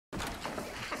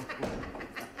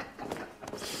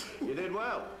did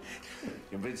well.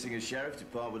 Convincing a sheriff to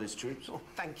part with his troops. Oh,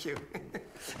 thank you.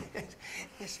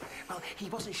 Yes, well, he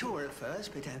wasn't sure at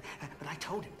first, but I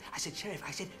told him. I said, Sheriff,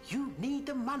 I said, you need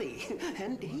the money.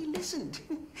 And he listened.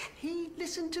 He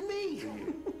listened to me.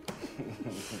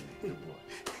 Good boy.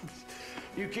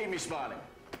 You keep me smiling.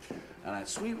 And that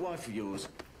sweet wife of yours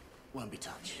won't be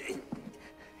touched.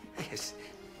 Yes.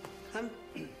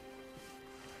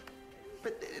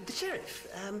 But the sheriff,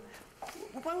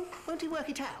 won't he work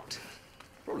it out?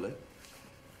 Probably.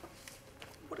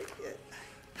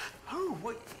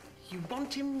 What, you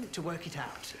want him to work it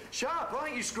out? Sharp,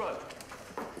 aren't you, Scrub?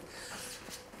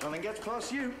 Nothing gets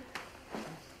past you.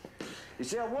 You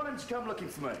see, I want him to come looking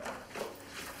for me.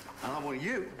 And I want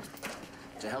you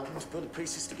to help us put the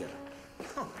pieces together.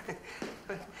 Oh,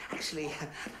 actually,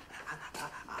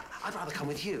 I'd rather come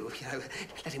with you,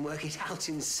 let him work it out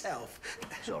himself.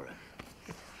 Sorry.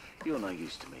 You're no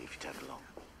use to me if you tag along.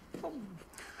 Oh.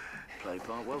 Play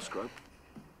part well, Scrub.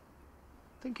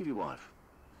 Think of your wife.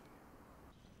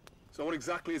 So what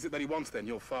exactly is it that he wants, then,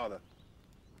 your father?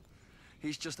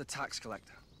 He's just a tax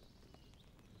collector.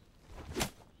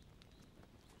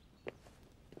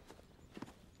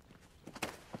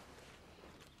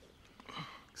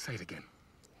 Say it again,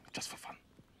 just for fun.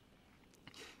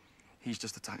 He's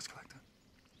just a tax collector.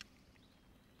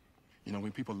 You know,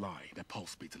 when people lie, their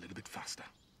pulse beats a little bit faster.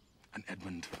 And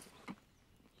Edmund,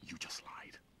 you just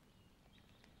lied.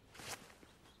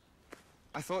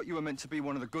 I thought you were meant to be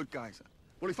one of the good guys.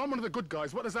 Well, if I'm one of the good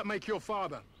guys, what does that make your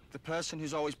father? The person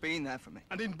who's always been there for me.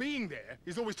 And in being there,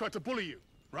 he's always tried to bully you,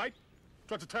 right?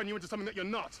 Tried to turn you into something that you're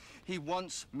not. He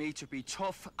wants me to be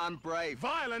tough and brave.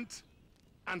 Violent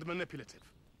and manipulative.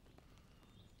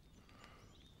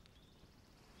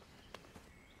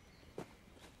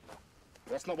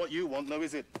 That's not what you want, though,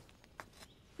 is it?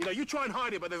 You know, you try and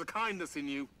hide it, but there's a kindness in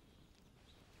you.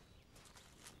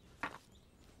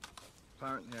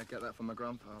 Apparently, I get that from my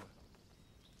grandfather.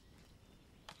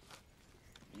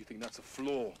 You think that's a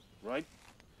flaw, right?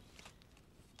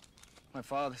 My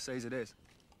father says it is.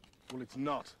 Well, it's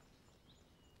not.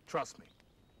 Trust me.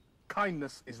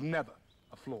 Kindness is never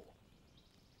a flaw.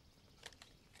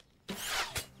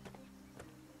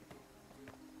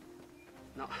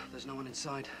 No, there's no one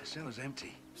inside. The cellar's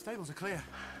empty. Stables are clear.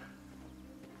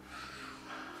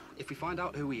 If we find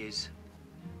out who he is,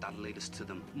 that'll lead us to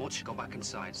them. Much, go back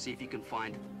inside, see if you can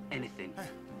find anything. Hey.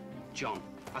 John,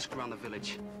 ask around the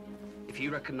village. If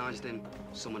you recognized him,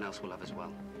 someone else will have as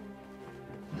well.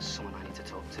 There's someone I need to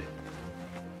talk to.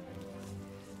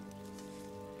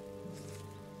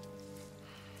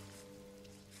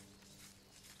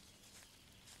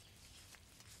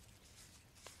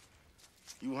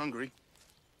 You hungry?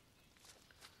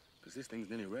 Because this thing's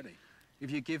nearly ready.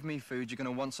 If you give me food, you're going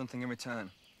to want something in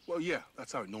return. Well, yeah,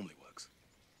 that's how it normally works.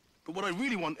 But what I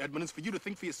really want, Edmund, is for you to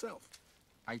think for yourself.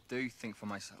 I do think for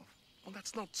myself. Well,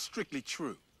 that's not strictly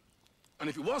true. And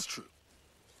if it was true,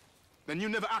 then you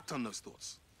never act on those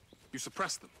thoughts. You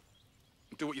suppress them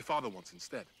and do what your father wants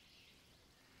instead.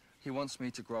 He wants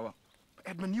me to grow up. But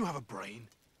Edmund, you have a brain.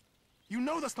 You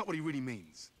know that's not what he really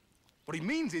means. What he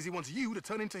means is he wants you to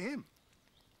turn into him.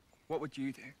 What would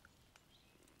you do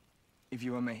if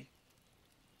you were me?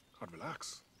 I'd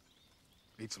relax.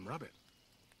 Eat some rabbit.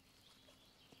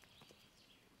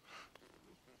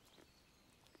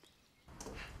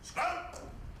 Scrub!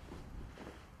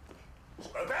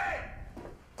 Scrub!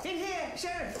 In here,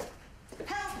 Sheriff!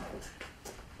 Help!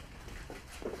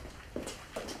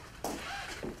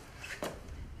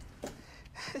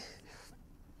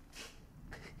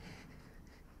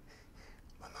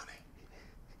 My money.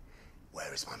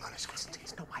 Where is my money, Scrub?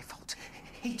 It's not my fault.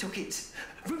 He took it.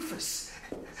 Rufus.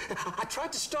 I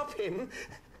tried to stop him.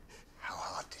 How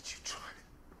hard did you try?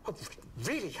 Oh,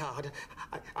 really hard.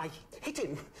 I hit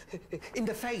him in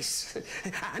the face,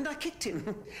 and I kicked him.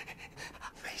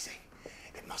 Amazing.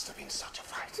 It must have been such a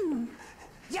fight.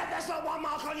 Yeah, there's not one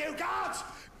mark on you, guards!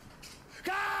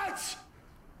 Guards!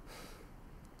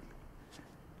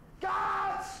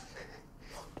 Guards!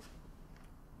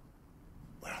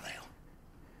 Where are they all?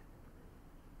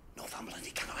 Northumberland,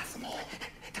 he cannot have them all.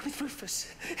 They're with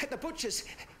Rufus at the butcher's.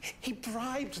 He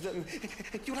bribed them.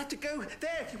 You'll have to go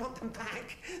there if you want them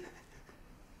back.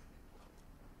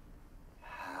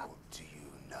 How do you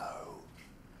know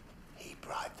he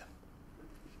bribed them?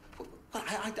 Well,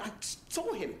 I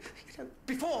saw him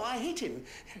before I hit him.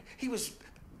 He was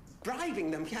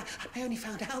bribing them. Yeah, I only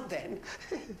found out then.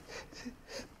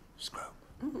 Scrub.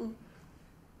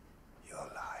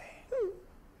 You're lying.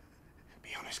 Be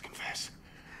honest, confess.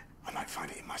 I might find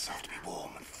it in myself to be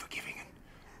warm and forgiving, and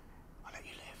I'll let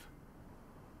you live.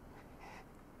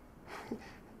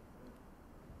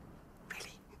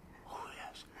 Really? Oh,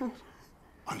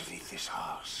 this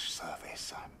harsh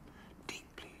service, I'm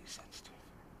deeply sensitive.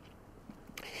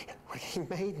 Well, he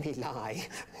made me lie.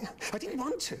 I didn't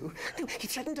want to. No, he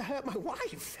threatened to hurt my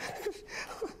wife.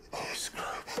 Oh,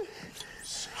 Scrooge.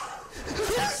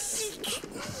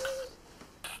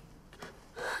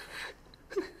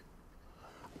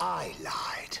 I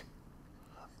lied.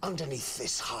 Underneath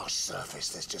this harsh surface,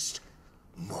 there's just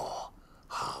more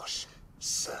harsh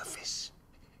surface.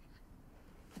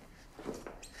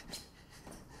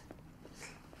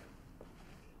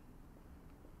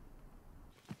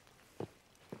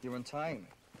 You're untying me.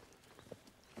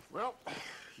 Well,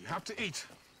 you have to eat.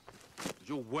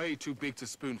 You're way too big to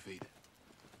spoon feed.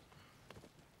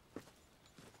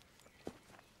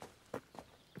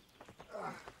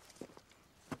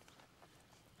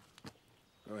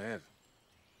 Go ahead.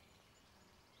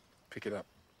 Pick it up.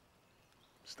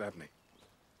 Stab me.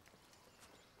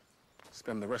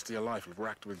 Spend the rest of your life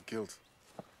racked with guilt.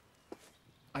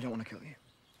 I don't want to kill you.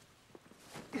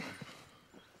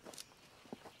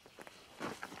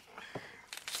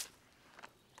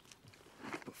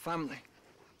 But family,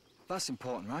 that's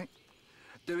important, right?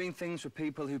 Doing things for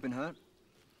people who've been hurt.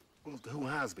 Well, who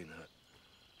has been hurt?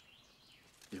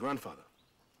 Your grandfather.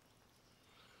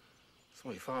 That's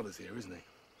why your father's here, isn't he?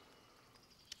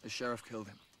 The sheriff killed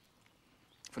him.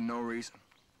 For no reason.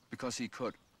 Because he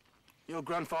could. Your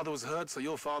grandfather was hurt, so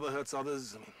your father hurts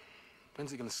others. I mean, when's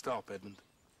he gonna stop, Edmund?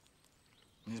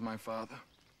 He's my father.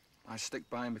 I stick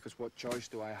by him because what choice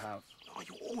do I have? Oh,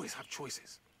 you always have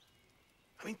choices.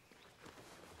 I mean,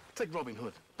 take Robin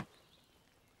Hood.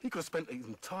 He could have spent his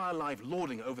entire life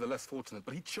lording over the less fortunate,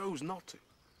 but he chose not to.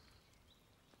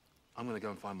 I'm gonna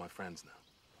go and find my friends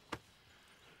now.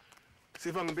 See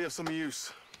if I can be of some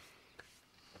use.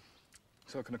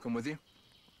 So can I come with you?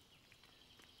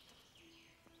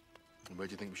 And where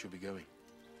do you think we should be going?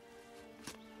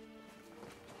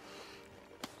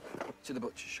 To the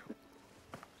butcher shop.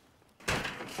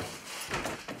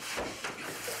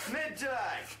 Midday!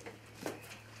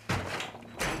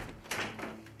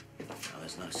 Oh,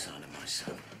 there's no sign of my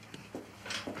son.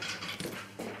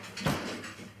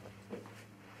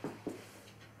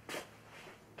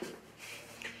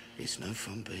 It's no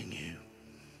fun being you.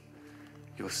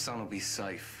 Your son will be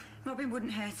safe. Robin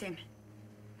wouldn't hurt him.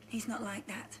 He's not like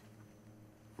that.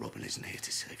 Robin isn't here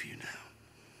to save you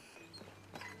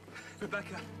now.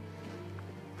 Rebecca.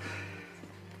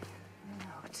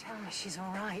 Oh, tell me she's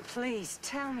all right, please.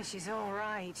 Tell me she's all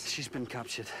right. She's been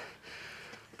captured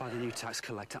by the new tax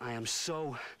collector. I am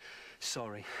so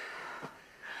sorry.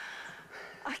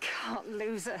 I can't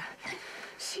lose her.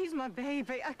 She's my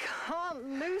baby. I can't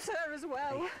lose her as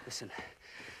well. Hey, listen,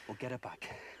 we'll get her back.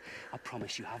 I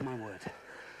promise you, have my word.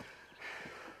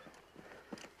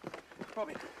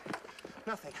 Robin,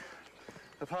 nothing.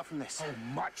 Apart from this. So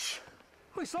much.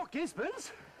 Oh, it's not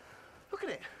Gisborne's. Look at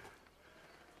it.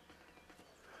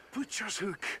 Butcher's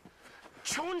Hook.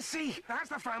 Chauncey, that's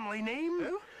the family name.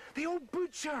 Who? The old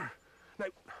butcher. Now,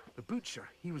 the butcher,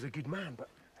 he was a good man, but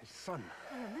his son,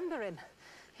 I remember him.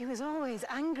 He was always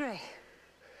angry.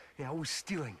 yeah, always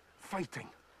stealing, fighting.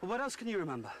 Well, what else can you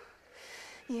remember?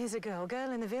 Years ago, a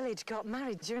girl in the village got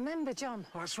married. Do you remember, John?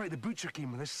 Well, that's right, the butcher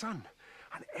came with his son,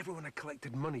 and everyone had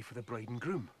collected money for the bride and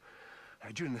groom.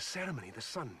 During the ceremony, the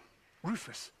son,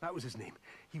 Rufus, that was his name,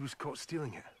 he was caught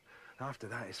stealing it. After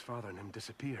that, his father and him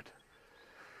disappeared.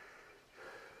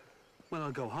 Well,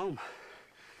 I'll go home.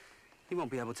 He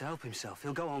won't be able to help himself.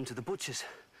 He'll go home to the butchers.